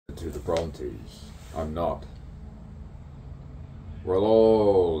to the Brontes. I'm not. We'll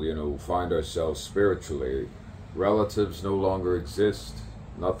all, find ourselves spiritually. Relatives no longer exist.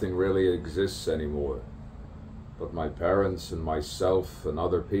 Nothing really exists anymore. But my parents and myself and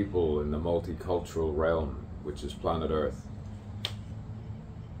other people in the multicultural realm, which is planet Earth.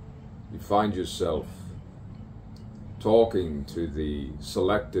 You find yourself talking to the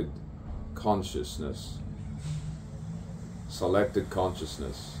selected consciousness. Selected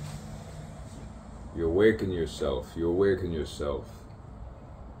consciousness. You awaken yourself. You awaken yourself.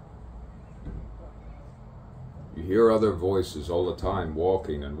 You hear other voices all the time,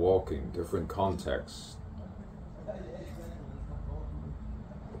 walking and walking, different contexts.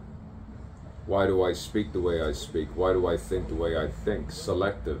 Why do I speak the way I speak? Why do I think the way I think?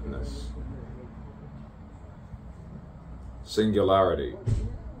 Selectiveness. Singularity.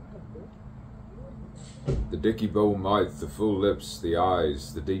 The dicky bow mouth, the full lips, the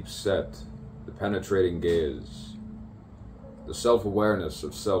eyes, the deep set, the penetrating gaze, the self-awareness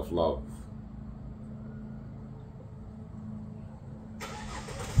of self-love.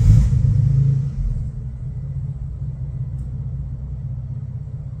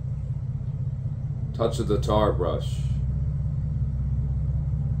 Touch of the tar brush.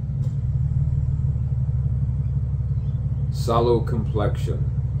 Sallow complexion.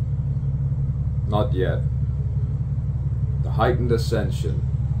 Not yet. The heightened ascension.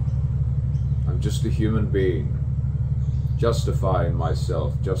 I'm just a human being, justifying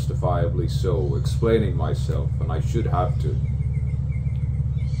myself, justifiably so, explaining myself, and I should have to.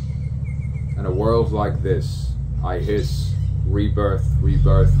 In a world like this, I hiss, rebirth,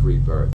 rebirth, rebirth.